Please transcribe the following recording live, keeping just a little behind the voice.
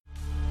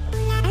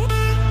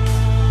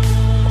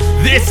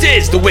This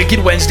is the Wicked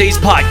Wednesdays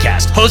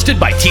podcast, hosted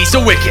by Tisa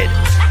Wicked.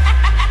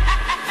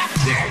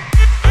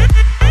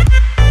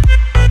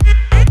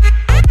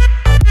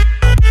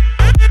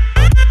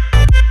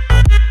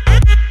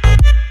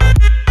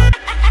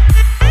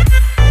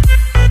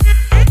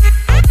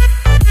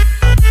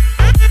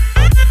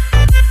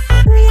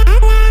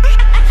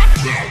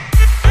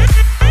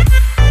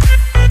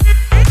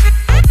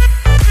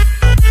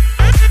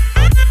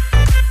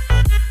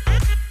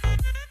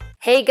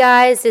 Hey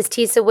guys, it's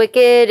Tisa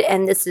Wicked,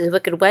 and this is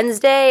Wicked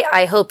Wednesday.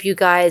 I hope you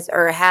guys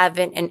are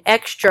having an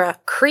extra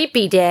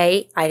creepy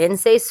day. I didn't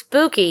say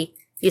spooky.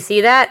 You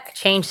see that? I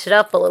changed it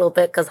up a little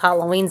bit because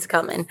Halloween's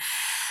coming.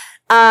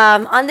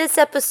 On this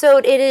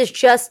episode, it is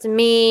just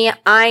me.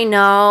 I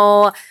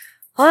know.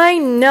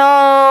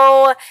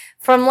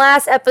 From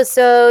last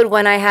episode,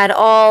 when I had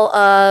all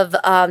of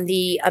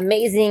the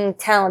amazing,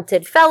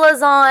 talented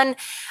fellas on,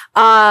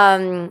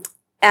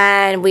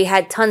 and we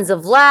had tons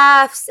of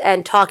laughs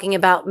and talking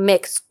about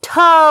Mick's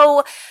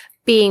toe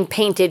being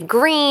painted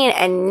green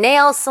and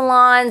nail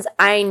salons.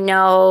 I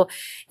know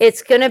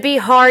it's going to be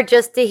hard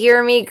just to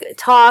hear me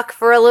talk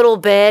for a little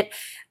bit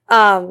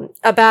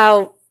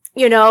about,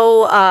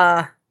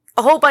 a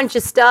whole bunch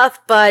of stuff.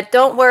 But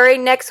don't worry,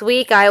 next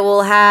week I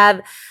will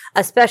have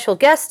a special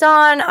guest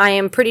on. I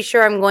am pretty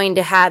sure I'm going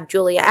to have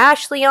Julia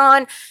Ashley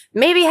on.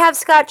 Maybe have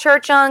Scott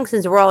Church on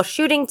since we're all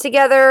shooting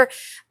together.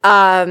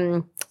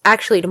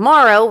 Actually,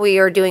 tomorrow we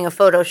are doing a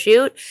photo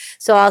shoot,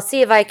 so I'll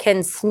see if I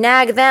can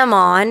snag them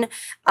on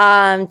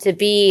to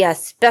be a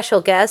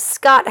special guest.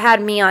 Scott had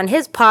me on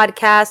his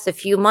podcast a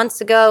few months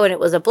ago, and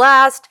it was a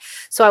blast,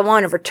 so I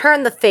want to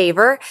return the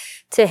favor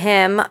to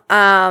him.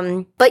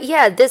 But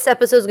yeah, this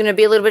episode is going to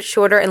be a little bit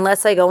shorter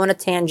unless I go on a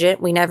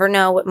tangent. We never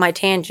know with my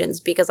tangents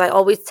because I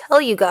always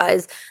tell you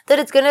guys that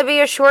it's going to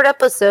be a short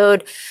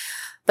episode.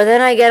 But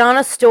then I get on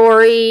a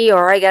story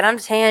or I get on a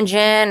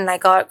tangent and I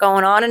got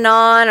going on and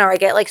on, or I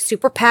get like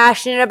super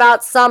passionate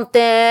about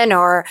something,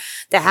 or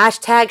the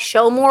hashtag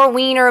show more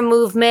wiener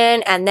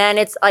movement, and then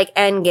it's like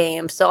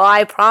endgame. So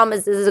I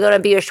promise this is going to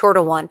be a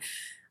shorter one.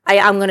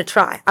 I'm going to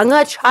try. I'm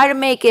going to try to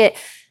make it,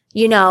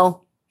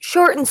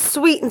 short and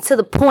sweet and to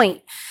the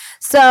point.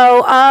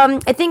 So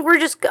I think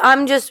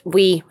I'm just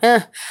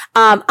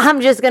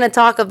going to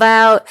talk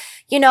about,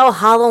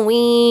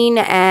 Halloween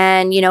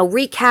and,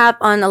 recap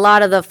on a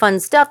lot of the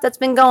fun stuff that's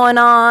been going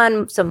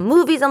on, some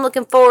movies I'm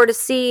looking forward to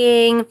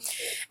seeing,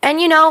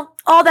 and,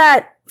 all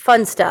that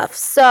fun stuff.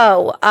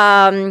 So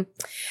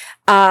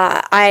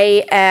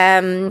I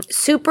am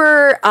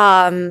super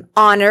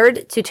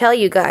honored to tell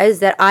you guys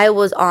that I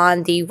was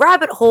on the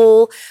Rabbit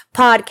Hole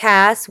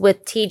podcast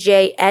with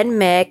TJ and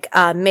Mick.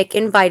 Mick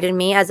invited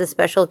me as a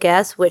special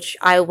guest, which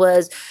I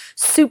was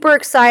super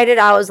excited.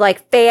 I was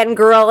like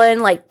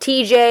fangirling, like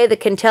TJ that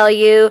can tell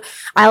you.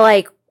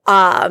 I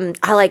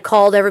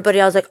called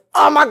everybody. I was like,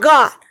 oh my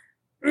God,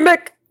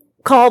 Mick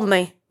called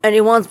me and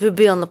he wants me to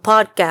be on the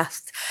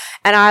podcast.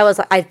 And I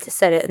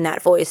said it in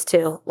that voice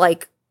too,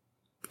 like,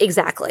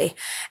 exactly.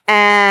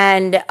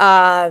 And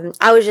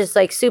I was just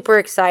like super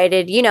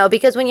excited,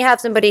 because when you have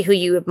somebody who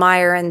you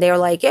admire and they're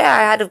like, yeah,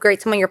 I had a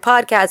great time on your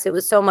podcast. It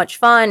was so much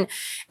fun.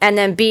 And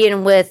then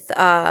being with,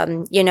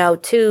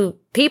 two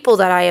people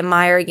that I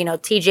admire,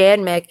 TJ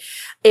and Mick,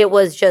 it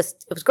was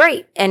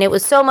great. And it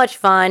was so much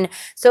fun.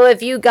 So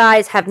if you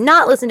guys have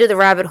not listened to The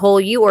Rabbit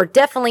Hole, you are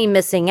definitely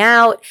missing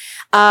out.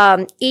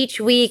 Each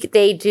week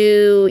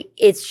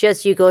it's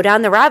just, you go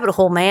down the rabbit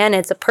hole, man.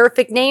 It's a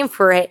perfect name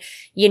for it.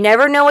 You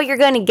never know what you're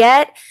going to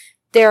get.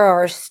 There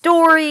are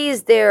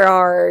stories. There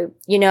are,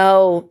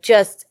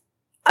 just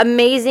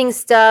amazing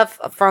stuff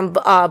from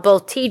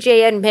both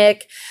TJ and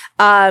Mick.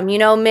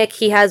 Mick,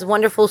 he has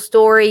wonderful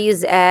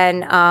stories,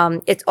 and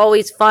it's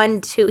always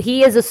fun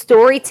he is a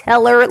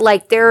storyteller.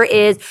 Like there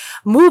is,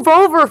 move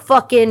over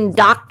fucking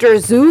Dr.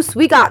 Zeus.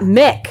 We got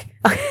Mick.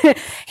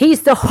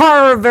 He's the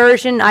horror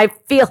version, I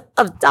feel,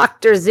 of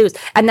Dr. Zeus.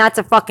 And that's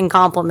a fucking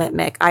compliment,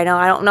 Mick. I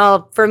don't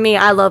know. For me,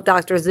 I love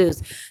Dr.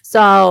 Zeus.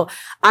 So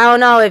I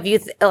don't know if you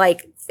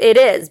it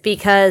is,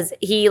 because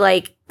he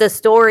the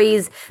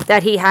stories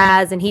that he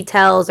has and he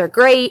tells are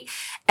great.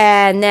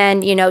 And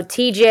then,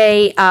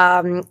 TJ,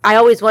 I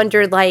always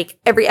wondered,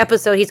 every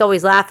episode he's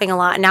always laughing a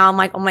lot. And now I'm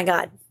like, oh my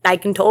God, I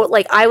can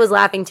totally, I was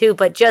laughing too.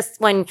 But just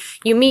when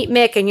you meet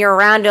Mick and you're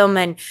around him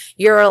and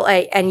you're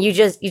and you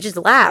just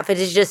laugh.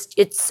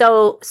 It's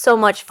so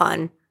much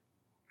fun.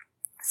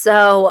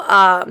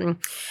 So,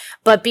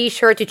 but be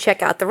sure to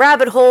check out The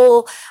Rabbit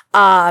Hole.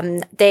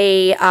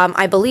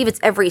 I believe it's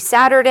every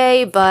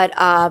Saturday, but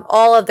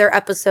all of their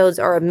episodes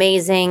are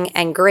amazing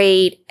and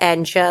great,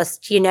 and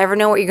just, you never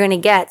know what you're going to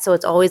get, so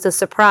it's always a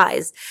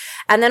surprise.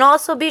 And then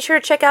also be sure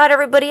to check out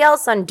everybody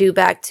else on Do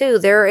Back too.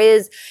 There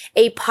is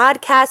a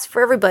podcast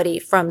for everybody,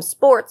 from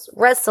sports,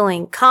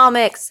 wrestling,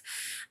 comics,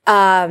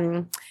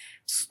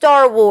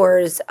 Star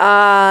Wars,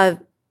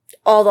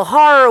 all the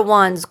horror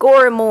ones,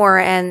 Gore and More,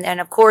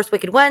 and of course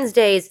Wicked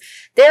Wednesdays.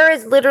 There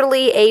is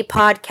literally a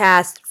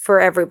podcast for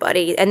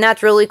everybody, and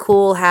that's really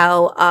cool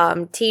how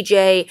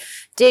TJ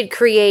did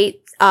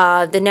create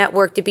the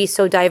network to be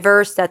so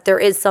diverse that there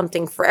is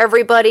something for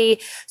everybody.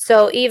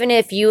 So even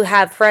if you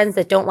have friends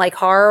that don't like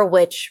horror,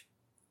 which,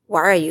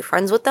 why are you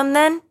friends with them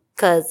then?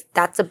 Because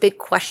that's a big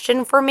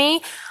question for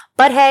me.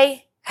 But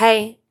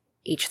hey,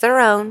 each their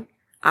own.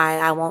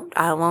 I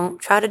won't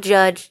try to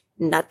judge,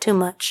 not too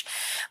much.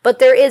 But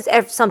there is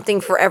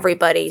something for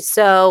everybody.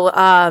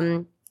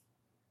 So,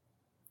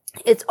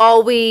 it's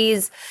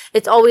always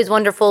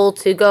wonderful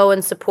to go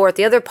and support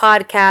the other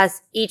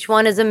podcasts. Each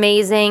one is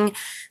amazing.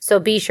 So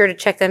be sure to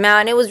check them out.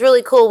 And it was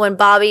really cool when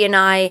Bobby and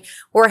I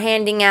were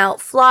handing out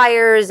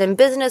flyers and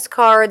business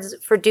cards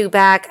for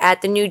Dewback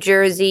at the New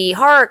Jersey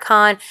Horror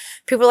Con.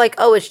 People were like,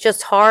 oh, it's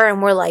just horror.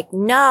 And we're like,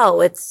 no,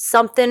 it's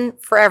something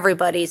for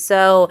everybody.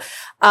 So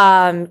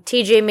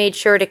TJ made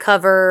sure to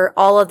cover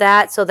all of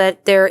that so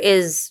that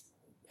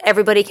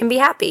everybody can be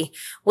happy,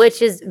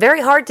 which is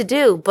very hard to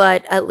do,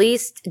 but at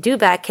least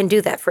Dewback can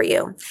do that for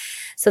you.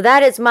 So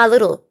that is my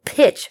little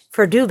pitch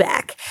for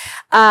Dewback.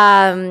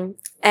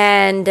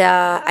 And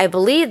I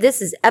believe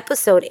this is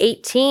episode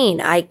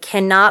 18. I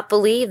cannot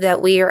believe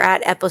that we are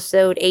at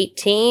episode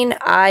 18.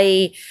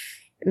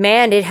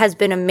 Man, it has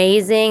been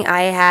amazing.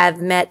 I have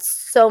met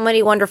so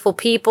many wonderful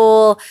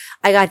people.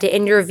 I got to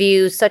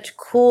interview such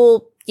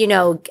cool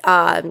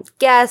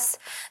guests.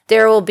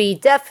 There will be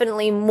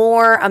definitely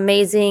more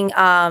amazing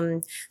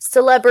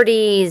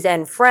celebrities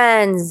and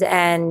friends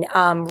and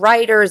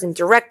writers and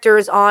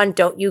directors on.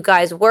 Don't you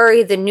guys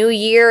worry. The new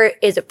year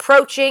is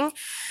approaching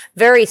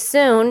very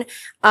soon.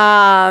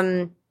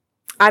 I'm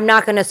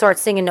not going to start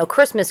singing no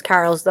Christmas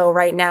carols though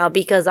right now,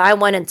 because I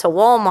went into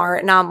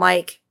Walmart and I'm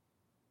like,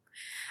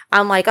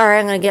 all right,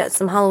 I'm going to get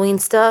some Halloween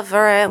stuff.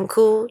 All right, I'm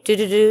cool.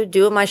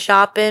 Doing my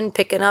shopping,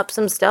 picking up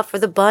some stuff for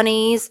the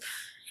bunnies.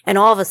 And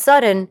all of a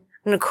sudden,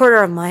 in the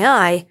corner of my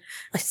eye,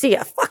 I see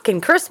a fucking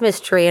Christmas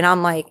tree. And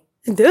I'm like,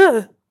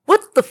 duh,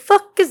 what the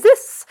fuck is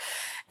this?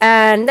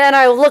 And then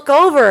I look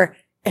over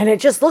and it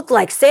just looked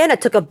like Santa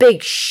took a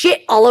big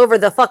shit all over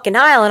the fucking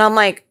aisle. And I'm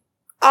like,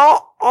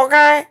 oh,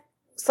 okay.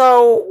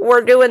 So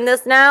we're doing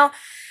this now.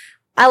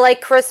 I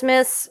like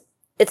Christmas.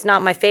 It's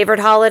not my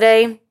favorite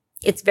holiday.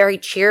 It's very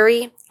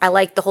cheery. I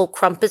like the whole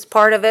Krampus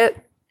part of it.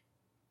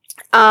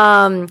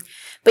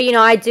 But,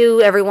 I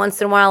do every once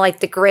in a while, like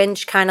the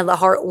Grinch, kind of the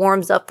heart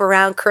warms up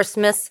around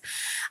Christmas.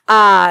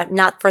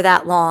 Not for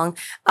that long.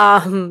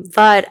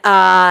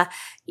 Yeah.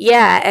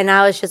 And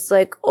I was just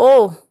like,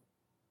 oh,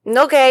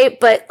 okay.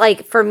 But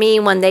like for me,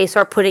 when they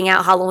start putting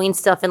out Halloween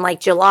stuff in like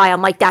July,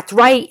 I'm like, that's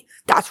right.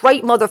 That's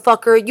right,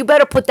 motherfucker. You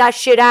better put that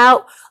shit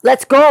out.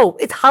 Let's go.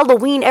 It's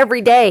Halloween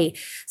every day.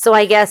 So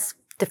I guess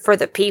for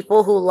the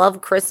people who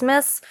love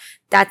Christmas,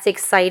 that's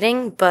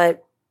exciting,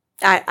 but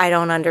I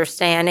don't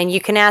understand. And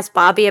you can ask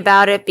Bobby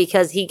about it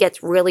because he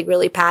gets really,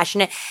 really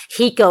passionate.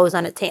 He goes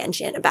on a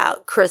tangent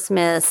about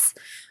Christmas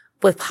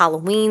with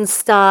Halloween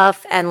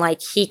stuff, and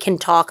like he can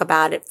talk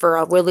about it for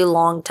a really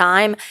long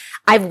time.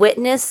 I've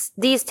witnessed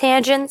these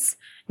tangents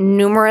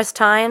numerous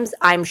times.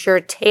 I'm sure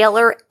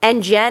Taylor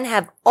and Jen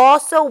have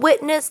also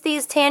witnessed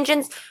these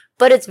tangents.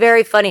 But it's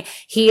very funny.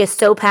 He is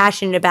so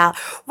passionate about,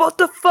 what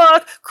the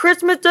fuck,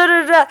 Christmas, da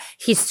da da.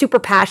 He's super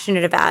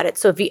passionate about it.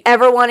 So if you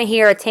ever want to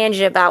hear a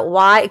tangent about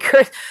why,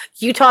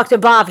 you talk to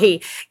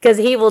Bobby, because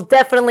he will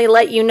definitely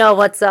let you know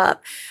what's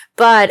up.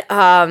 But,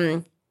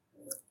 the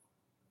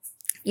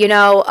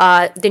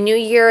new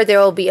year, there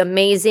will be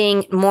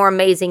more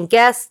amazing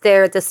guests.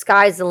 The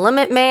sky's the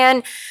limit,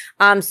 man.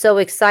 I'm so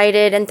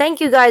excited. And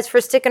thank you guys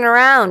for sticking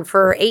around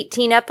for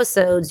 18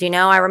 episodes.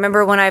 I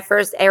remember when I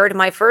first aired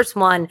my first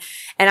one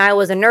and I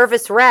was a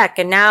nervous wreck,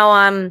 and now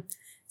I'm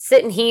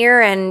sitting here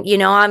and,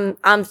 I'm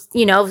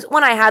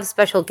when I have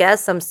special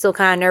guests, I'm still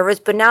kind of nervous,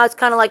 but now it's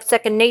kind of like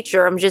second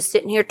nature. I'm just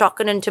sitting here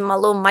talking into my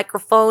little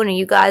microphone and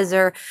you guys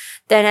then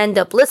end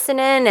up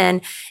listening,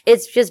 and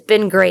it's just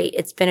been great.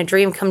 It's been a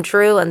dream come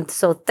true. And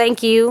so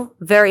thank you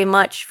very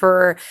much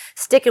for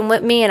sticking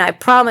with me. And I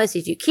promise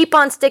if you keep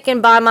on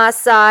sticking by my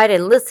side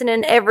and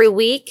listening every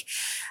week,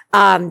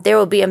 there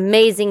will be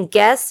amazing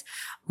guests.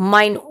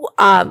 My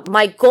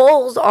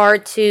goals are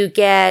to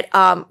get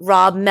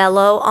Rob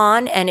Mello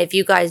on, and if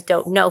you guys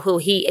don't know who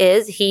he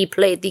is, he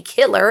played the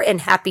killer in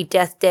Happy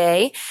Death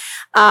Day.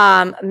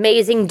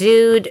 Amazing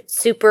dude,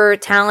 super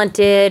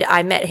talented.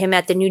 I met him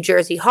at the New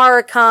Jersey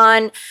Horror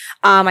Con.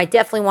 I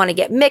definitely want to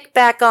get Mick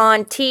back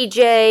on,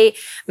 TJ,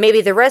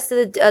 maybe the rest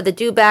of the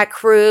Dewback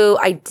crew.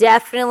 I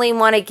definitely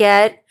want to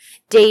get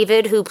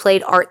David, who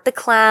played Art the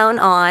Clown,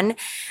 on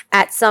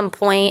at some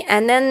point.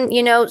 And then,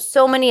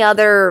 so many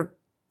other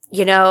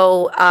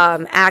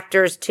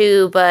actors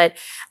too, but,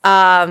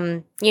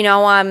 I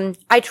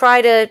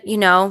try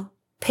to,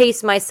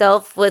 pace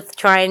myself with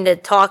trying to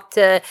talk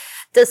to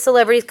the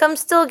celebrities. I'm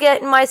still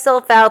getting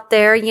myself out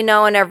there,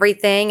 and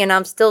everything. And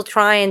I'm still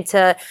trying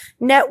to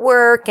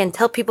network and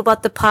tell people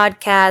about the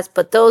podcast.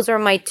 But those are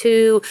my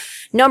two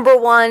number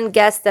one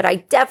guests that I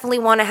definitely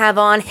want to have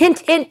on. Hint,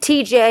 hint,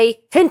 TJ.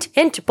 Hint,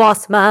 hint,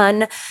 boss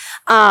man.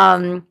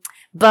 So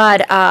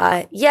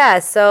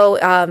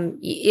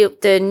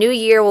the new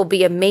year will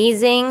be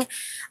amazing.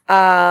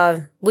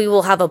 We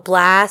will have a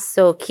blast.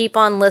 So keep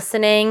on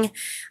listening.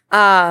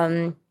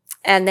 And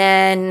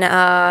then,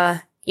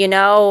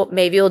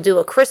 maybe we'll do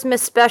a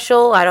Christmas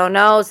special. I don't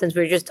know, since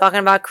we are just talking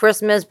about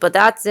Christmas, but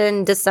that's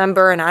in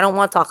December and I don't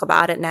want to talk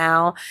about it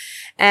now.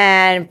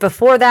 And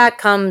before that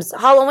comes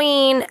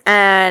Halloween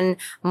and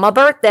my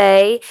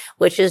birthday,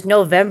 which is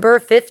November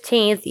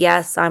 15th.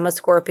 Yes, I'm a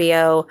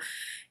Scorpio.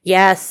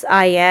 Yes,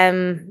 I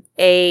am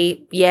atypical.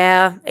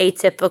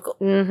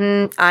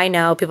 I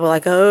know. People are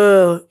like,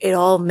 oh, it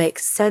all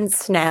makes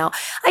sense now.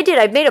 I did.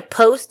 I made a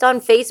post on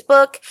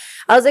Facebook.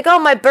 I was like, oh,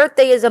 my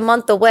birthday is a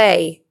month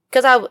away.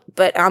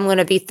 But I'm going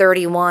to be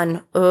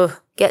 31. Ugh,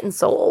 getting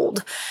so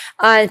old.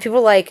 And people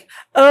are like,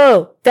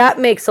 oh, that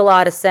makes a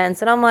lot of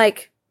sense. And I'm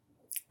like,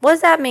 what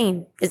does that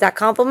mean? Is that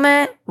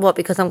compliment? What,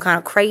 because I'm kind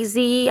of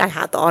crazy? I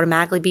have to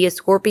automatically be a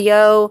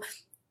Scorpio?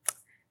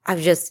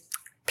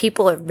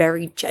 People are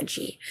very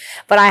judgy.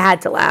 But I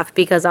had to laugh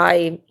because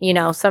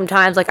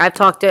sometimes I've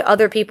talked to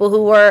other people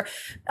who were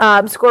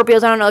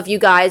Scorpios. I don't know if you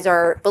guys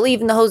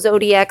believe in the whole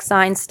zodiac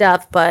sign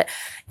stuff, but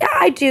yeah,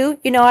 I do.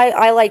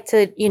 I like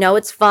to,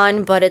 it's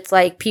fun, but it's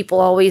like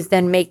people always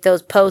then make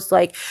those posts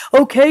like,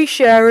 okay,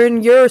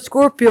 Sharon, you're a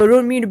Scorpio. I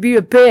don't mean to be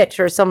a bitch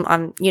or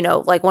some,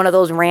 like one of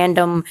those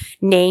random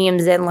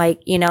names and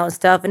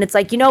stuff. And it's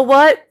like, you know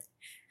what?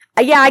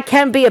 Yeah, I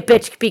can be a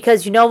bitch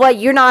because you know what?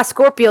 You're not a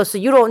Scorpio, so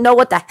you don't know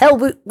what the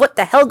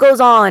hell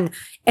goes on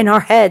in our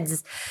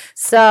heads.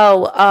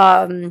 So,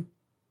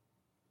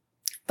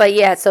 but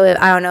yeah, so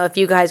I don't know if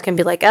you guys can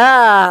be like,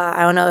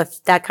 I don't know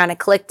if that kind of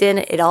clicked in.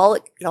 It all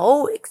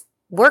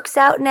works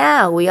out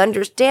now. We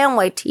understand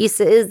why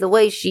Tisa is the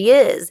way she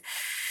is.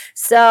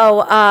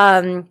 So,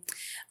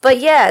 but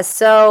yeah,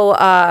 so,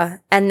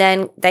 and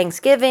then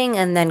Thanksgiving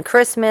and then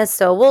Christmas.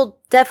 So we'll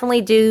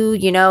definitely do,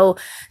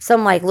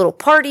 some little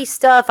party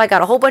stuff. I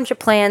got a whole bunch of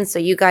plans, so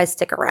you guys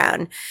stick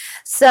around.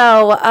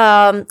 So,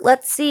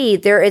 let's see.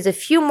 There is a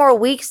few more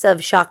weeks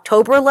of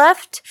Shocktober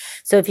left.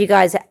 So if you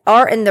guys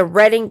are in the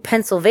Reading,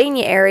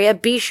 Pennsylvania area,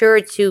 be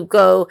sure to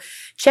go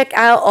check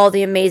out all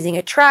the amazing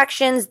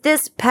attractions.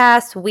 This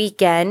past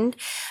weekend,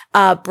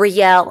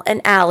 Brielle and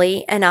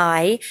Allie and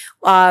I,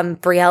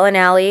 Brielle and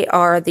Allie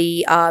are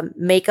the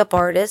makeup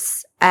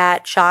artists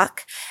at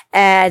Shock,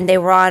 and they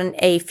were on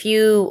a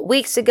few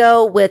weeks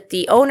ago with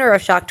the owner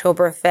of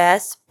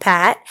Shocktoberfest,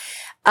 Pat.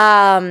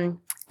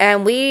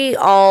 And we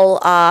all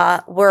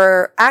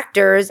were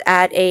actors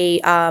at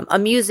a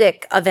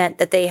music event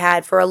that they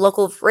had for a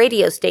local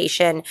radio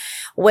station,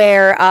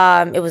 where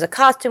it was a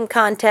costume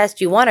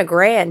contest. You won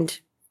 $1,000.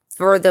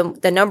 For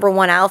the number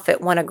one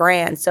outfit won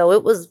 $1,000. So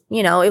it was,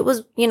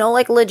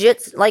 like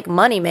legit, like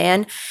money,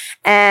 man.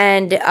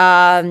 And,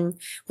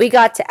 we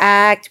got to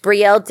act.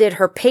 Brielle did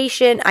her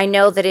patient. I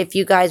know that if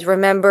you guys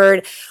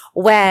remembered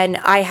when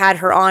I had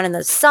her on in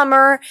the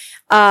summer,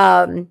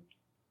 and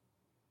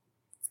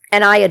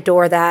I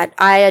adore that.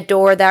 I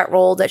adore that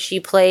role that she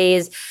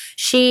plays.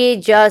 She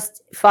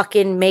just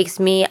fucking makes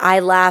I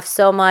laugh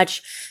so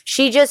much.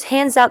 She just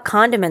hands out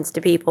condiments to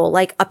people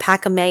like a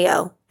pack of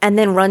mayo and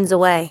then runs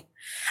away.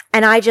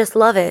 And I just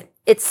love it.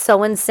 It's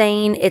so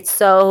insane. It's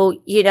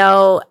so,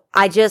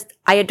 I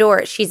adore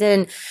it. She's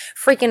in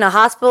freaking a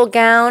hospital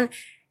gown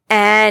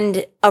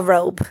and a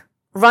robe,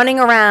 running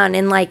around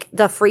in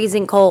the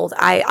freezing cold.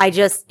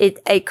 It's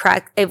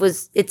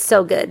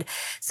so good.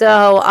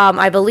 So,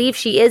 I believe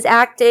she is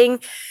acting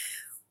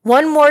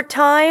one more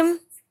time.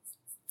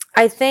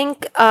 I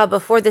think,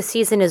 before the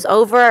season is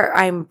over,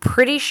 I'm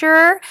pretty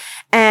sure.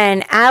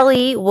 And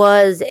Allie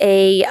was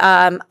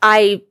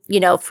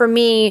for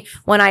me,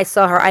 when I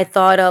saw her, I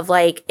thought of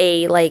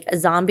a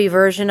zombie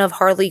version of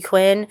Harley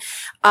Quinn,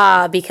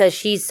 because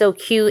she's so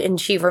cute and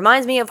she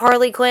reminds me of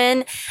Harley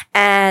Quinn.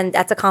 And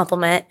that's a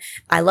compliment.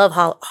 I love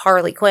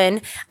Harley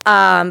Quinn.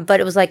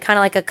 But it was kind of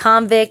like a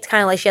convict,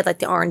 kind of like she had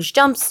the orange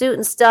jumpsuit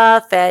and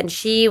stuff. And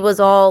she was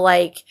all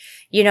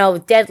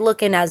dead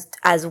looking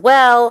as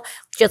well,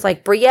 just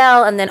like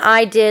Brielle. And then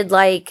I did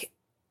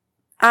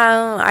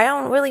I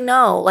don't really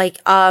know.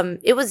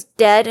 It was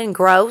dead and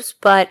gross,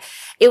 but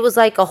it was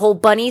a whole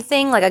bunny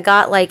thing. I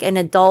got an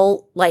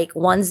adult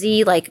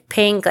onesie,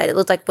 pink. It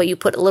looked like what you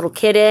put a little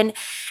kid in.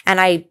 And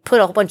I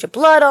put a whole bunch of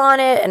blood on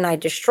it and I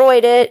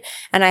destroyed it.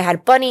 And I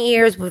had bunny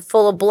ears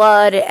full of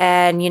blood.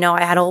 And,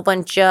 I had a whole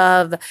bunch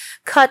of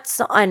cuts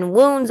and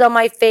wounds on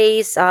my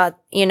face.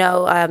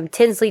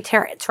 Tinsley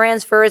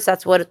transfers.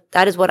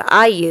 That is what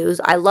I use.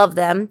 I love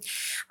them.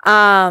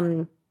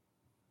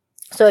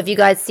 So if you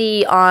guys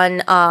see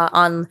on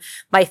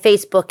my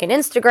Facebook and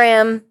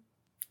Instagram,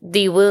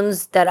 the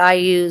wounds that I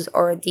use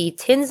are the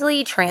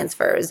Tinsley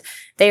transfers.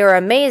 They are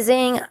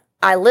amazing.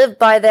 I live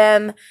by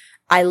them.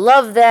 I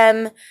love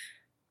them.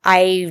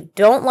 I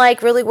don't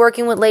like really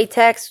working with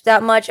latex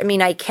that much. I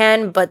mean, I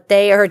can, but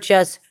they are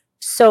just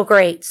so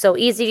great. So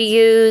easy to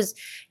use,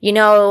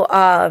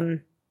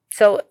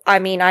 so, I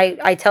mean,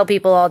 I tell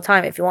people all the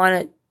time, if you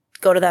want to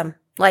go to them,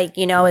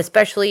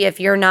 especially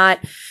if you're not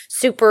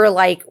super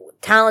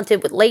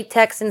talented with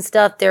latex and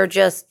stuff, they're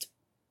just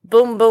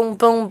boom, boom,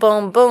 boom,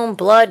 boom, boom,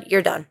 blood,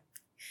 you're done.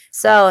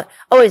 So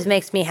always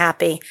makes me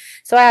happy.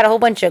 So I had a whole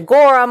bunch of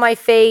gore on my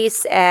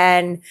face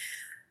and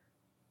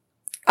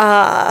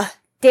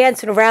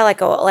dancing around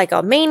like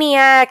a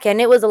maniac,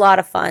 and it was a lot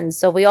of fun.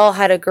 So we all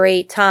had a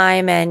great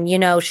time, and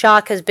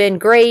Shock has been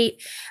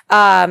great.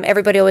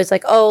 Everybody always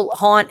like, oh,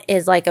 Haunt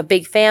is like a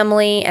big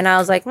family, and I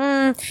was like,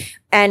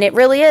 and it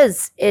really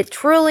is. It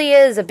truly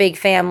is a big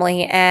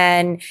family,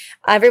 and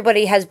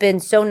everybody has been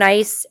so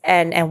nice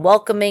and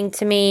welcoming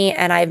to me,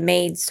 and I've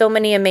made so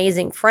many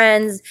amazing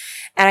friends.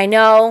 And I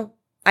know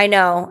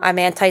I'm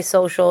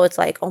antisocial. It's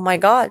like, oh my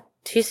God,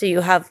 Tisa,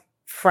 you have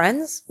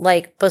friends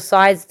like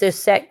besides the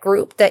set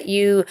group that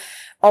you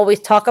always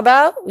talk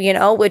about,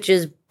 which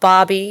is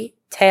Bobby,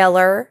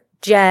 Taylor,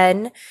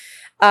 Jen,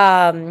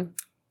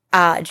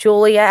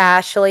 Julia,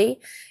 Ashley,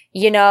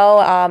 and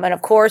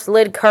of course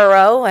Lid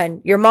Curro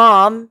and your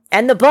mom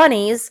and the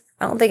bunnies.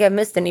 I don't think I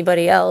missed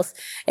anybody else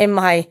in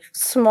my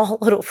small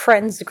little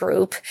friends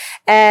group.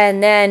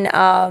 And then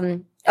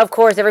of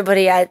course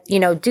everybody at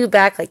do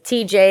back like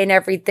TJ and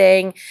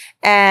everything.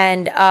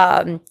 And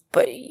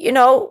but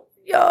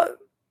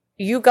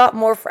you got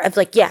more friends.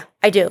 Like, yeah,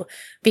 I do.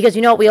 Because,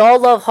 we all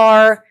love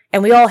horror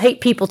and we all hate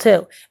people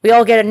too. We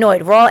all get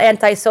annoyed. We're all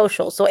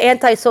antisocial. So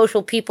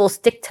antisocial people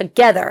stick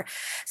together.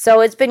 So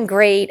it's been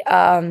great.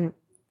 I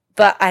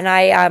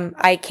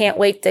can't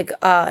wait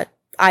to,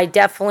 I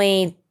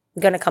definitely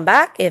going to come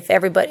back if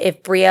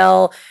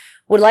Brielle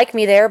would like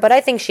me there, but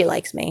I think she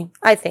likes me.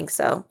 I think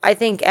so. I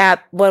think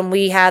when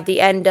we have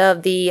the end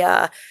of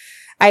the,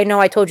 I know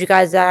I told you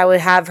guys that I would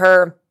have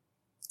her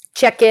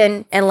check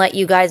in and let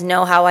you guys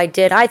know how I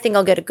did. I think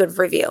I'll get a good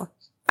review.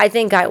 I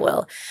think I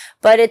will.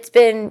 But it's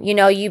been,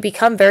 you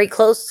become very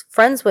close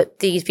friends with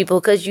these people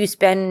because you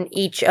spend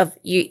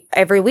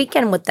every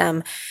weekend with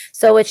them.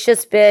 So it's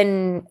just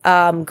been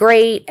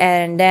great.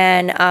 And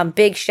then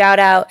big shout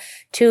out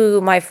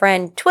to my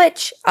friend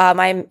Twitch.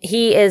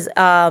 He is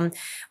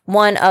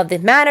one of the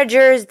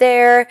managers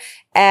there,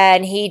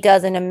 and he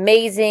does an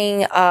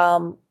amazing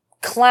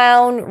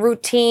clown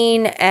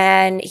routine,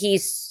 and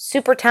he's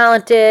super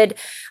talented.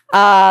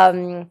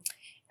 And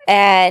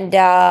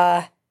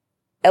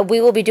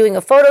we will be doing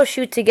a photo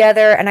shoot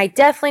together, and I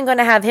definitely going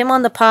to have him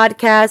on the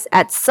podcast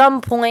at some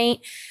point,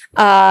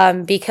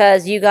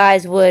 because you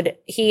guys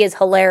he is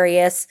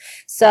hilarious.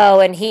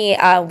 So, and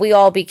we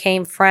all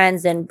became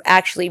friends, and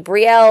actually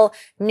Brielle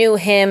knew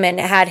him and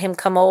had him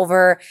come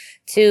over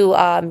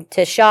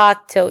to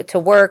Shock to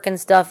work and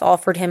stuff,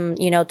 offered him,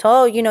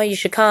 you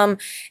should come.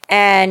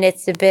 And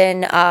it's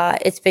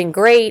been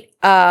great.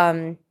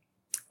 And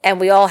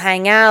we all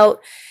hang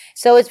out.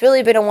 So it's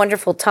really been a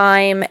wonderful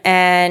time,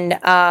 and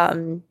I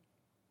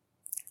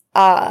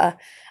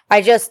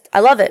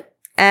love it,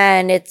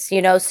 and it's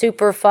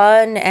super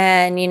fun,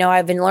 and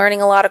I've been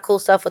learning a lot of cool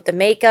stuff with the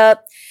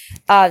makeup.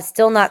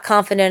 Still not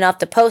confident enough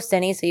to post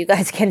any, so you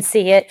guys can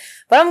see it,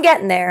 but I'm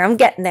getting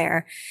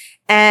there.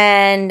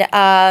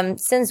 And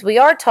since we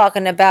are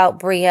talking about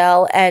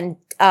Brielle and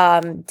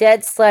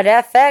Dead Sled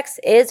FX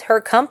is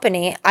her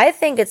company, I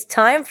think it's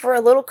time for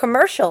a little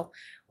commercial.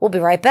 We'll be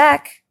right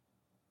back.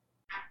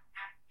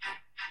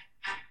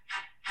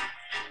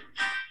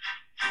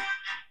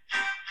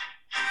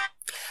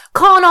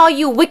 Calling all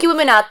you wiki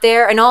women out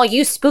there and all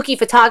you spooky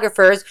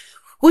photographers,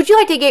 would you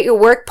like to get your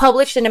work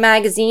published in a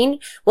magazine?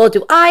 Well,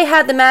 do I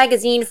have the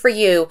magazine for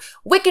you?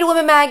 Wicked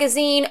Women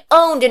Magazine,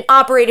 owned and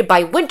operated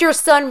by Winter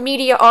Sun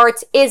Media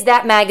Arts, is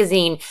that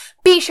magazine.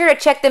 Be sure to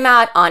check them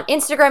out on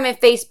Instagram and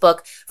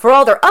Facebook for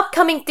all their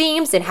upcoming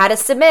themes and how to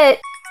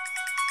submit.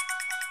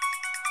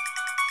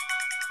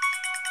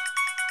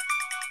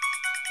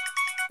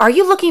 Are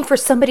you looking for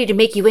somebody to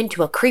make you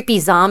into a creepy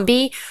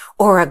zombie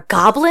or a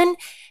goblin?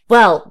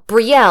 Well,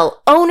 Brielle,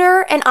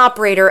 owner and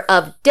operator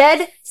of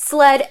Dead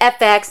Sled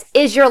FX,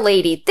 is your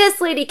lady.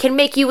 This lady can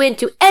make you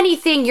into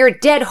anything your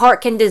dead heart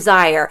can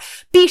desire.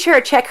 Be sure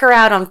to check her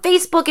out on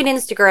Facebook and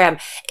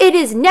Instagram. It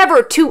is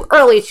never too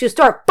early to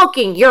start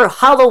booking your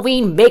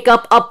Halloween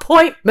makeup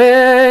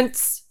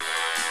appointments.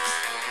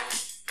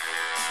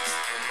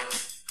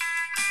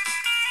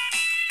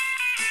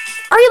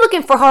 Are you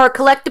looking for horror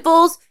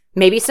collectibles?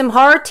 Maybe some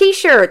horror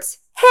t-shirts?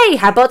 Hey,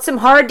 how about some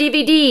horror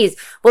DVDs?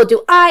 Well,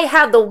 do I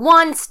have the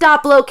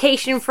one-stop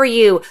location for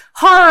you?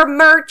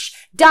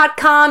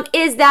 HorrorMerch.com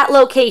is that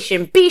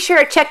location. Be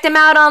sure to check them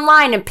out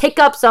online and pick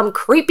up some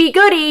creepy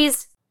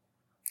goodies.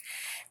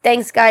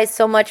 Thanks, guys,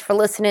 so much for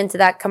listening to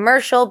that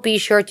commercial. Be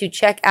sure to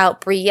check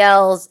out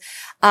Brielle's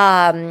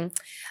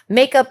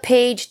makeup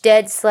page,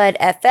 Dead Sled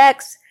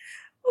FX.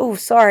 Oh,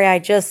 sorry, I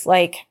just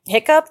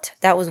hiccuped.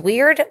 That was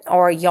weird.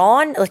 Or a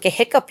yawn, like a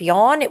hiccup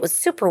yawn. It was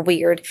super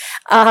weird.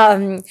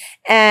 And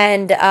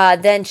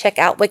then check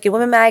out Wicked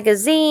Women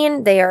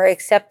Magazine. They are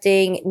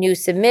accepting new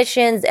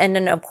submissions. And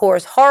then, of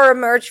course, horror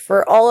merch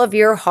for all of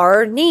your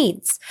horror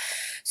needs.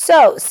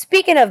 So,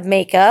 speaking of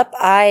makeup,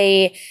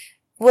 I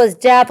was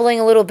dabbling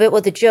a little bit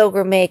with the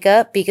Joker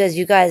makeup because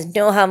you guys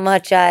know how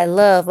much I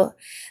love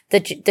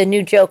the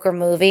new Joker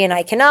movie. And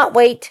I cannot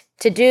wait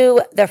to do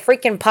the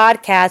freaking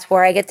podcast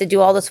where I get to do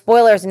all the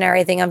spoilers and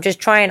everything. I'm just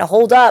trying to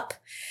hold up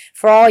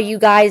for all you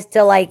guys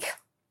to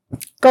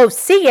go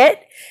see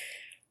it.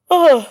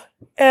 Oh,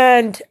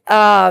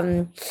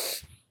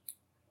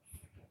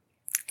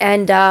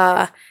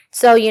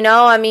 so,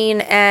 I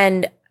mean,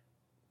 and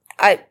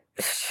I,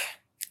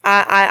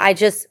 I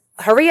just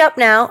hurry up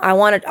now.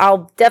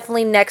 I'll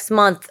definitely next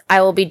month,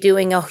 I will be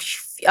doing a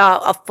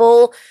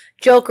full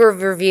Joker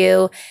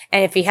review.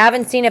 And if you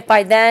haven't seen it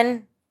by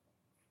then,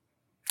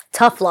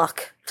 tough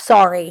luck.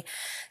 Sorry.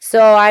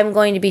 So I'm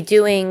going to be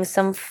doing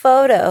some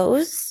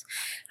photos.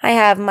 I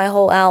have my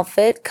whole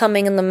outfit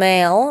coming in the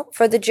mail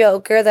for the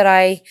Joker that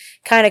I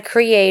kind of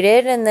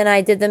created, and then I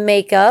did the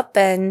makeup,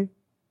 and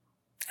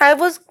I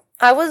was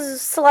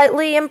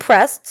slightly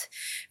impressed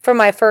for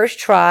my first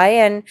try.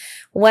 And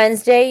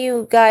Wednesday,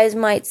 you guys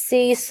might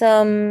see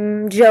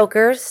some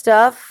Joker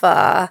stuff,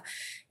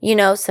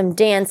 some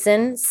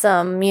dancing,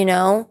 some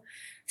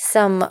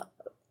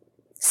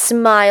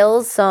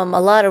smiles, a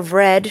lot of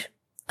red.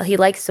 He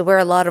likes to wear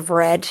a lot of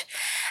red.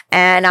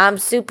 And I'm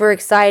super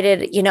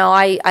excited.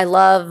 I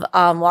love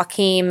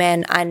Joaquin,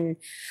 and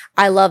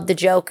I love the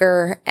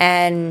Joker.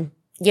 And,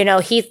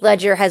 Heath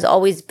Ledger has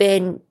always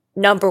been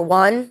number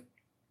one.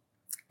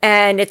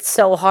 And it's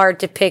so hard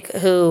to pick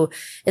who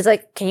is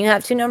like, can you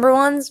have two number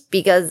ones?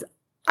 Because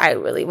I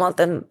really want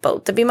them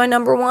both to be my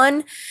number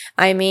one.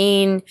 I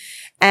mean,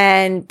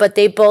 but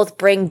they both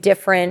bring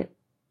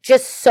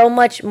just so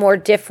much more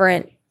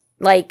different,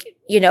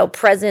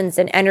 presence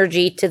and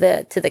energy to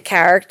the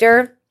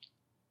character.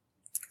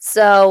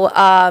 So,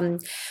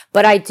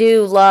 but I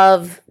do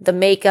love the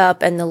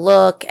makeup and the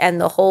look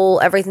and the whole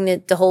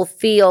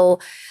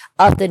feel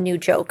of the new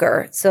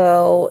Joker.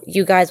 So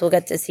you guys will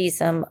get to see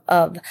some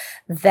of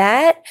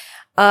that.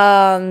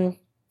 Let's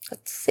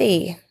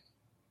see.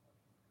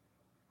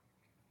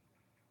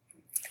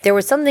 There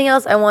was something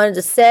else I wanted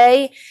to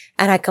say,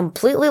 and I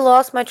completely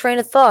lost my train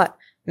of thought.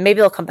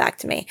 Maybe it'll come back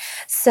to me.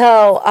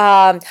 So,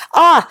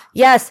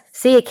 yes.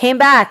 See, it came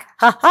back.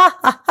 Ha, ha,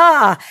 ha,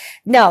 ha.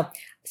 No.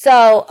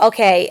 So,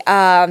 okay.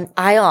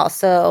 I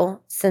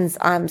also, since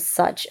I'm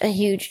such a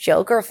huge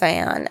Joker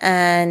fan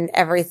and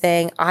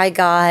everything, I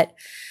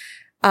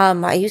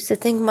used to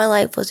think my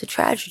life was a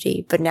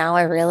tragedy, but now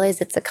I realize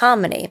it's a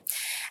comedy.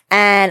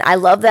 And I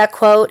love that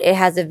quote. It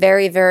has a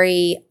very,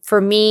 very, for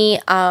me,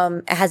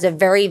 it has a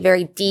very,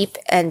 very deep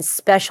and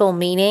special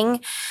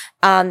meaning,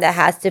 that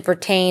has to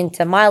pertain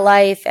to my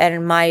life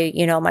and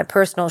my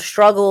personal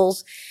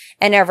struggles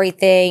and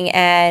everything.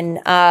 And,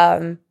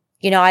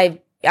 I've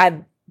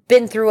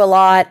been through a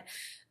lot,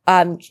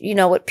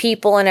 with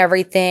people and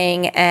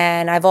everything.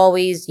 And I've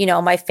always,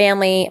 my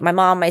family, my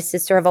mom, my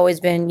sister have always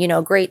been,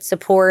 great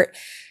support,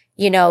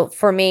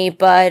 for me.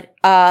 But,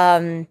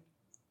 and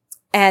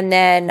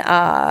then,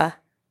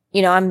 I'm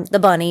the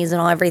bunnies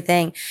and all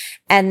everything.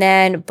 And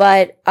then,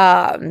 but,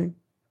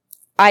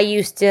 I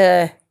used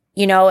to,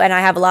 and I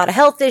have a lot of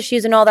health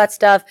issues and all that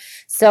stuff.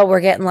 So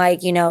we're getting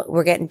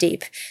we're getting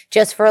deep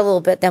just for a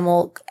little bit. Then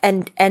we'll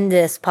end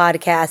this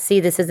podcast. See,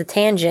 this is a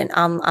tangent.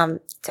 I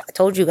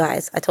told you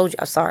guys,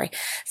 I'm sorry.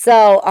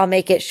 So I'll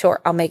make it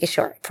short. I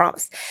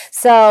promise.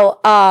 So,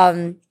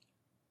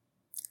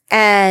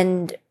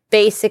 and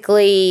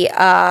basically,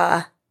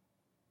 I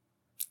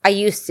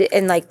used to,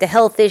 and the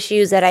health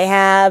issues that I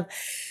have,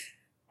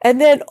 and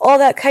then all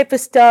that type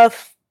of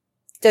stuff,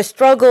 the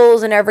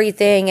struggles and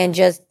everything, and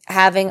just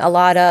having a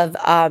lot of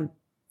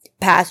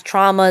past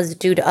traumas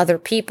due to other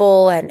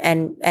people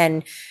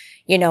and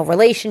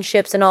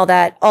relationships and all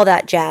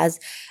that jazz.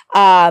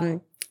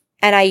 And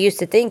I used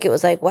to think it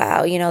was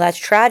wow, that's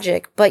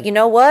tragic. But you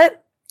know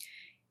what?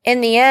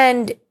 In the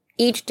end,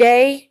 each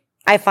day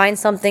I find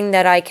something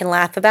that I can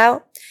laugh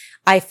about.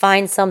 I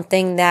find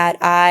something that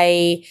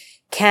I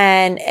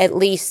can at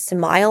least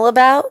smile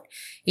about.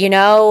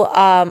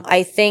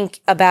 I think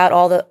about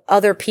all the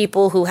other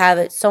people who have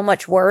it so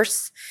much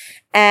worse.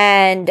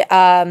 And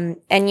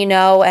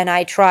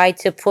I try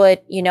to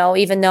put,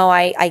 even though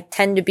I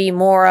tend to be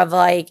more of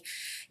a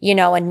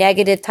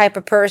negative type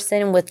of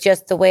person with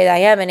just the way that I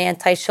am, and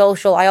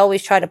antisocial, I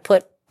always try to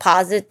put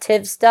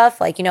positive stuff.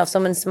 If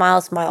someone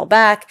smiles, smile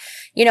back,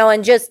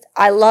 and just,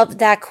 I love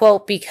that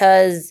quote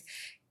because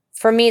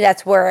for me,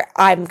 that's where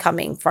I'm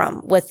coming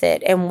from with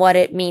it and what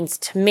it means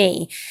to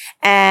me.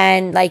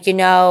 And I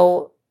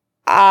know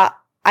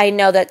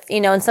that,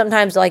 and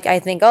sometimes I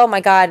think, oh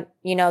my God,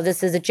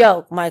 this is a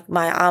joke.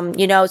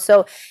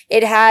 So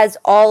it has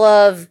all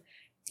of,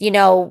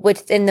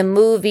 within the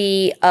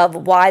movie of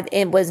why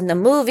it was in the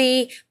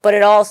movie, but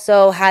it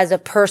also has a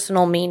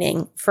personal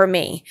meaning for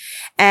me.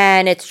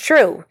 And it's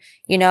true,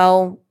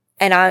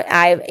 and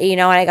I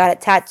got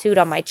it tattooed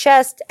on my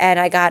chest, and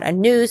I got a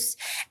noose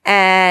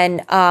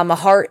and a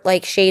heart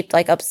shaped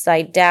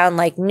upside down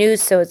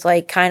noose. So it's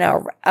kind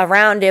of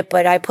around it,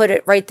 but I put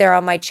it right there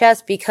on my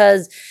chest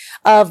because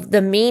of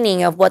the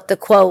meaning of what the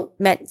quote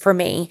meant for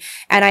me.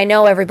 And I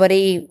know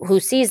everybody who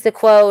sees the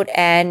quote,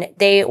 and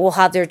they will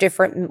have their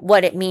different,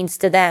 what it means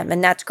to them.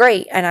 And that's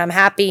great. And I'm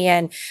happy.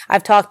 And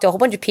I've talked to a whole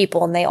bunch of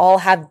people, and they all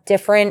have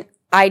different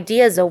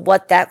ideas of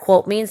what that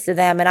quote means to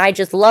them. And I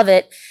just love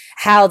it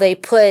how they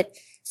put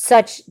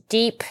such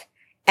deep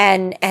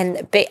and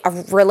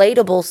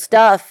relatable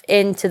stuff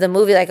into the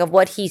movie, of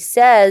what he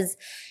says.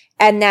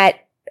 and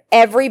that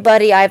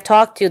everybody I've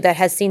talked to that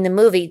has seen the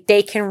movie,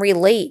 they can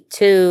relate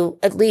to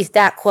at least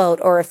that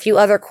quote or a few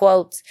other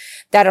quotes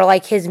that are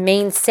like his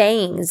main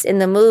sayings in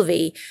the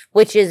movie,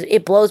 which is,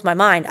 it blows my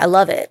mind. I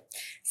love it.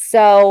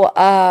 So,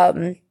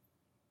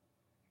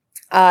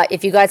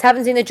 if you guys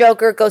haven't seen The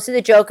Joker, go see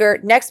The Joker.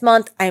 Next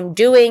month, I'm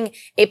doing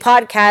a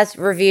podcast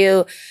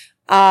review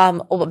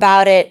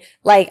about it.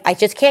 Like, I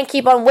just can't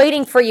keep on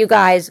waiting for you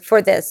guys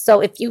for this. So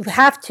if you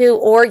have to,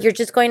 or you're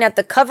just going to have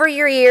to cover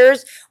your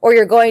ears, or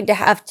you're going to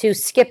have to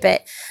skip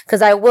it,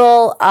 because I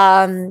will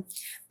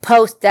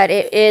post that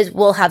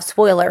will have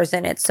spoilers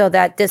in it, so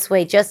that this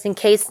way, just in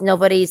case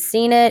nobody's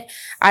seen it,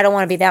 I don't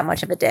want to be that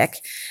much of a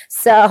dick.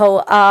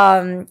 So,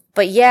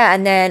 but yeah,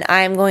 and then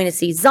I'm going to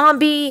see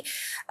Zombieland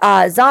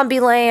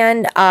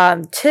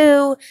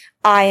 2.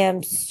 I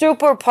am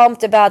super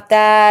pumped about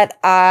that.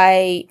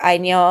 I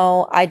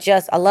know, I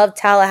love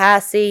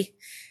Tallahassee.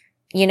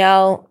 You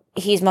know,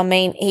 he's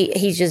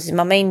just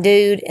my main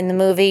dude in the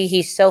movie.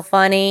 He's so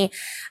funny.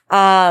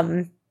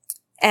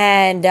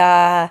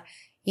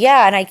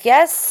 Yeah, and I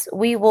guess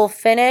we will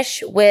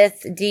finish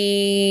with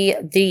The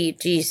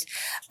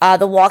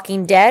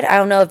Walking Dead. I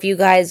don't know if you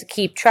guys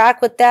keep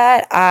track with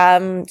that.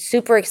 I'm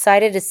super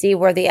excited to see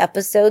where the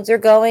episodes are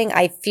going.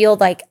 I feel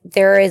like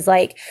there is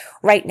like,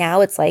 right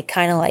now it's like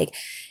kind of like,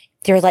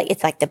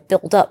 it's like the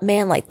build up,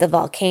 man, like the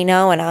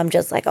volcano. And I'm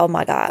just like, oh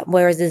my God,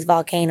 where is this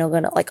volcano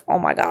gonna, like, oh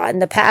my God. In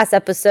the past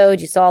episode,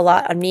 you saw a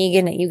lot of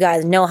Negan, and you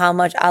guys know how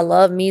much I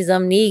love me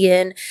some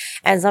Negan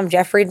and some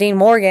Jeffrey Dean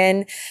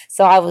Morgan.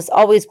 So I was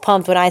always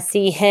pumped when I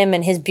see him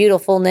and his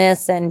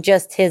beautifulness and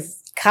just his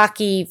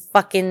cocky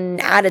fucking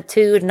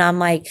attitude. And I'm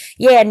like,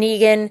 yeah,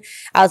 Negan.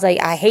 I was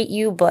like, I hate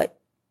you, but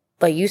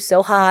you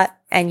so hot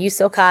and you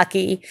so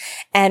cocky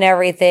and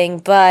everything.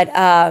 But,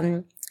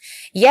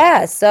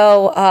 yeah,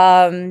 so,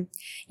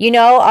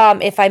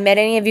 if I met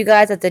any of you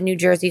guys at the New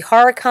Jersey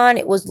HorrorCon,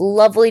 it was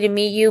lovely to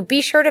meet you.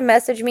 Be sure to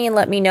message me and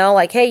let me know,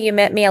 like, hey, you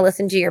met me. I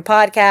listened to your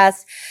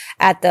podcast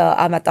at the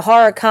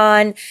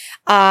HorrorCon.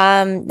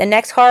 The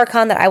next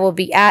HorrorCon that I will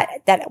be at,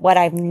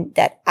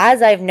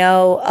 as I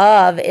know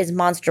of, is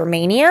Monster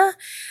Mania.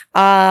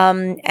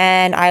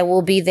 And I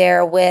will be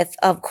there with,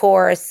 of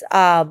course,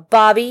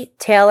 Bobby,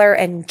 Taylor,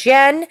 and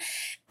Jen,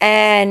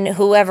 and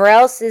whoever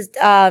else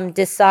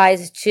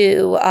decides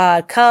to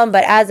come.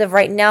 But as of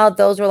right now,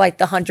 those were like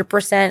the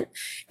 100%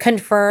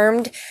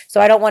 confirmed. So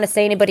I don't want to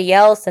say anybody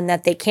else and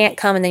that they can't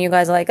come. And then you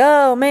guys are like,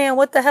 oh man,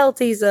 what the hell,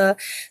 Tisa?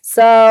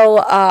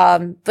 So,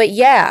 but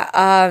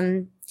yeah.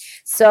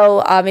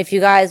 If you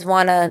guys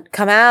want to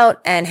come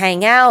out and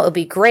hang out, it'll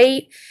be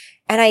great.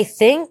 And I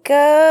think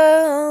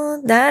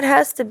that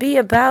has to be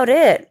about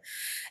it.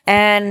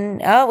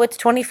 And, it's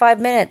 25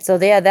 minutes. So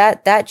yeah,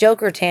 that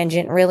Joker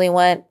tangent really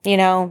went,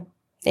 it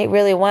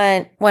really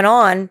went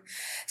on.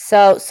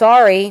 So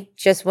sorry,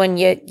 just when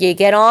you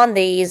get on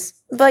these,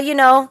 but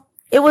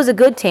it was a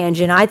good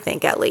tangent, I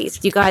think, at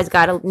least. You guys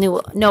got to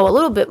know a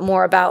little bit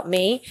more about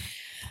me.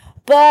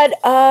 But,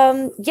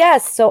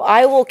 yes, so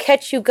I will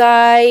catch you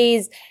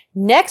guys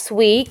next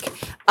week.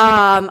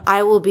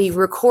 I will be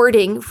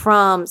recording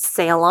from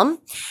Salem.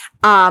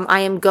 I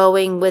am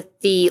going with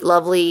the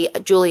lovely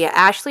Julia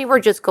Ashley.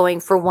 We're just going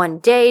for one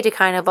day to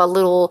kind of a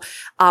little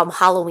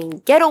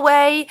Halloween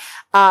getaway.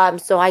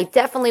 So I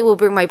definitely will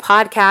bring my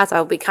podcast.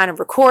 I'll be kind of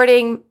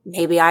recording.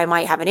 Maybe I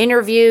might have an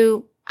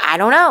interview. I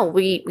don't know.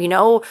 We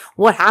know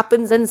what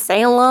happens in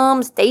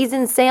Salem stays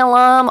in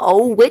Salem.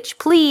 Oh, witch,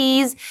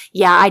 please.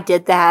 Yeah, I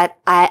did that.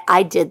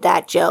 I did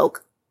that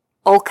joke.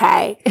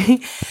 Okay.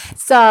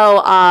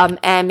 So,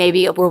 and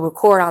maybe we'll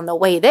record on the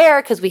way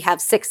there because we have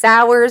 6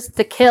 hours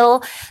to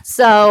kill.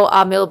 So,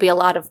 it'll be a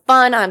lot of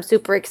fun. I'm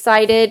super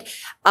excited.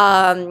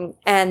 So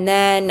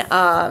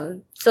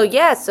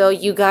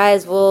you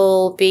guys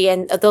will be,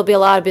 and there'll be a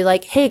lot of be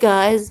like, hey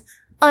guys,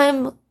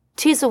 I'm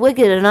Tisa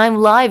Wicked and I'm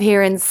live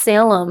here in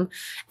Salem.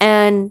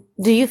 And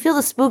do you feel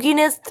the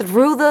spookiness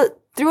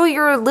through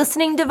your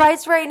listening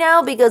device right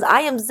now? Because I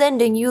am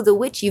sending you the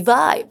witchy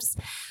vibes.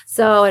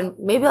 So, and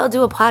maybe I'll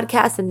do a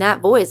podcast in that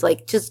voice,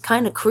 like just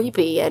kind of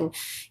creepy and,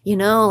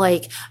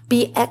 like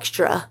be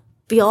extra,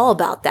 be all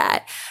about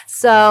that.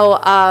 So,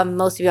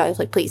 most of you are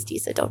like, please,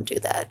 Tisa, don't do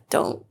that.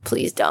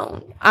 Please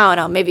don't. I don't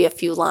know, maybe a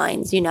few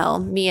lines,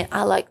 me,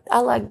 I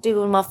like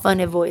doing my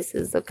funny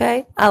voices.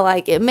 Okay. I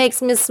like it. It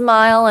makes me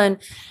smile, and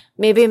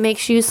maybe it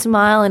makes you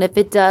smile. And if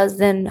it does,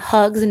 then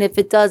hugs. And if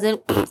it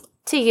doesn't,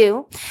 to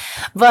you.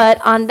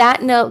 But on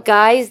that note,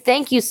 guys,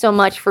 thank you so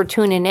much for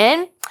tuning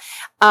in.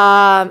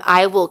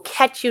 I will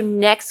catch you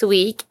next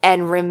week,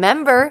 and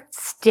remember,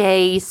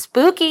 stay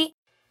spooky.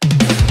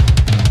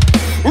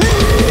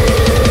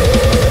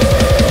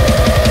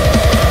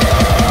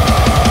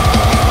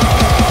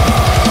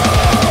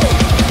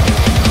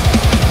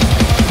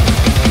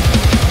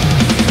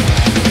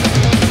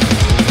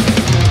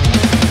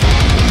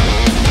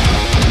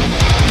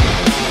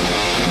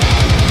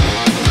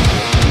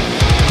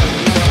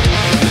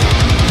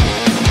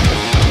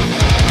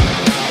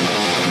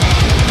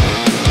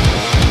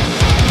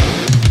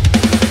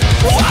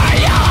 Why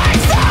you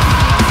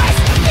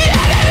exist? The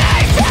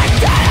enemy's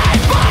dictated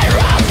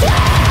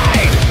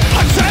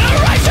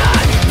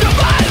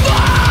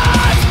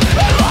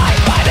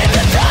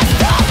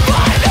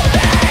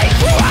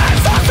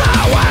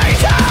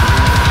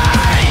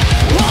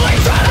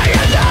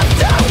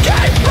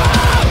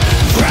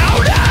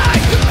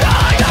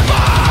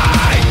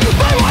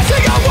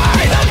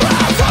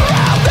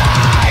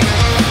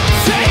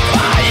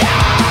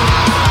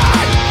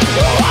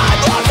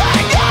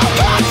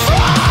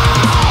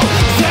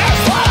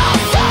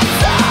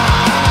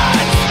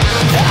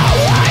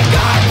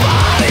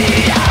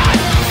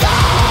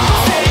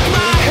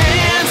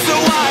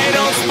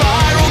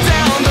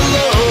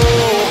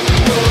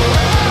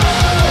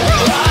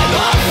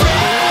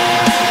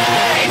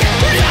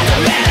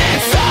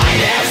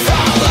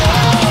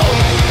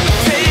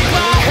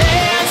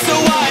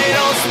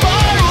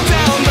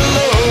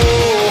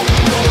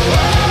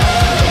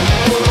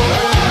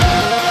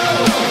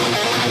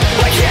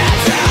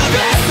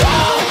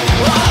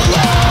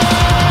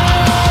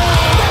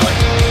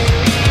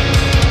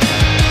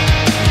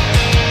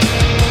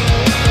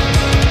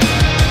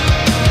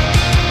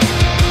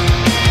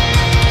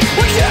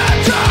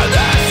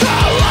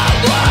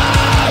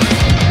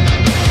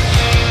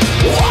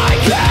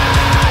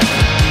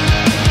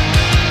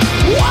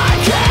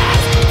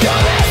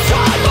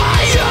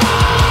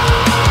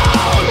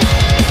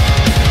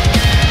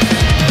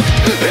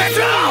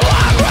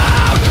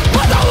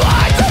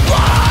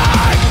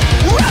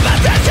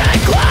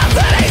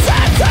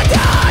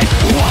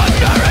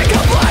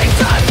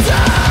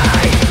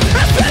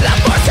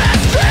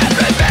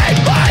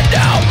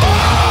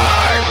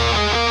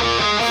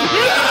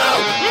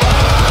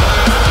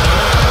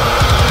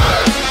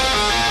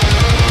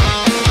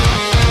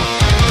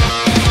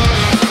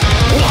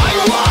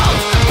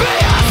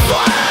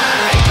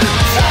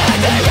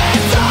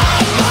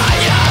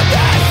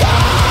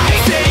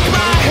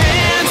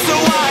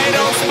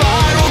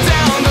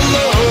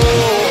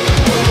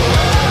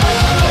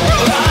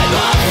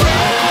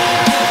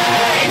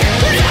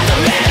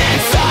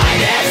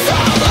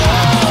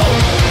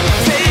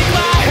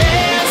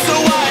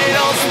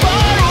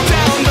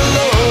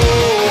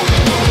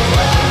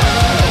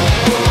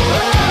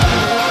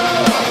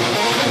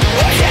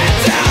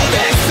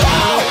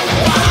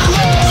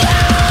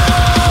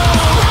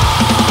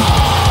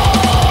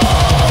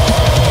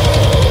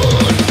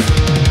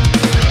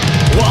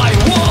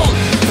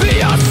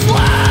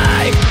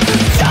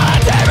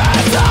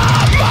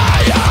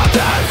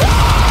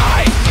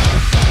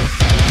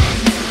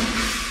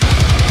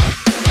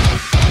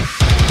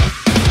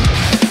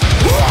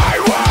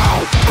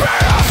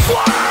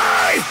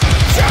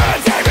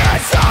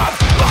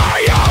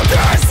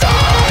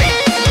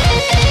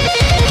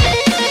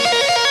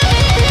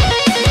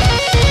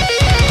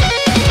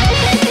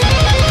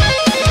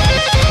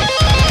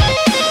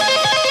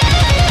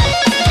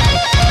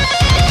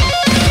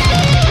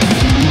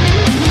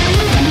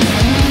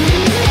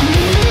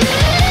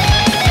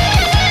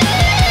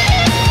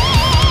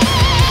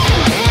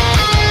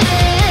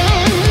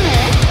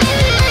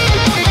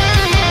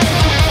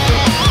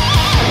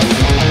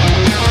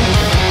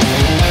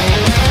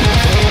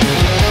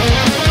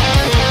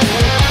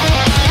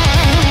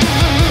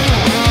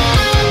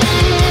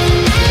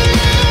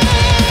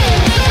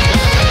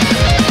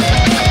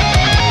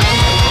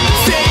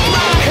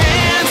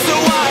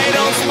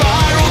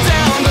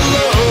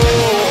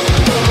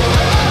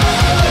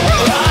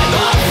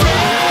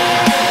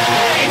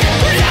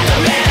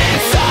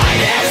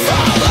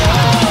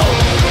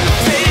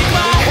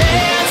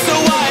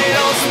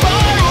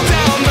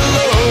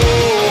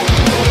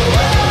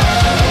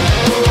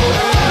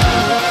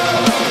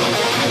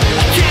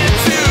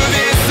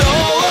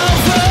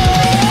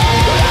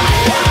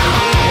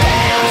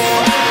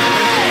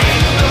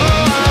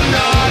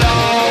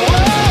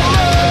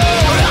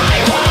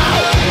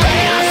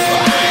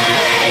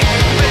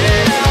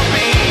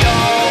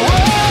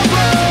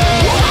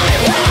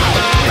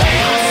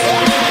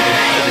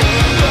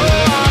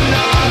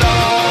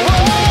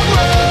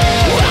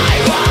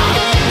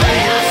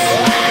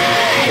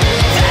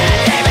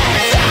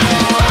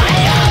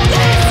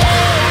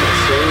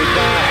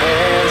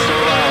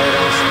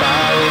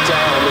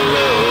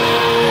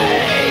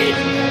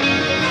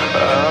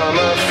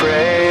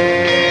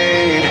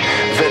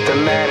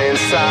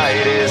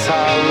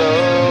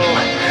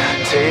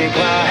take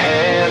my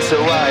hand so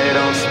I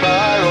don't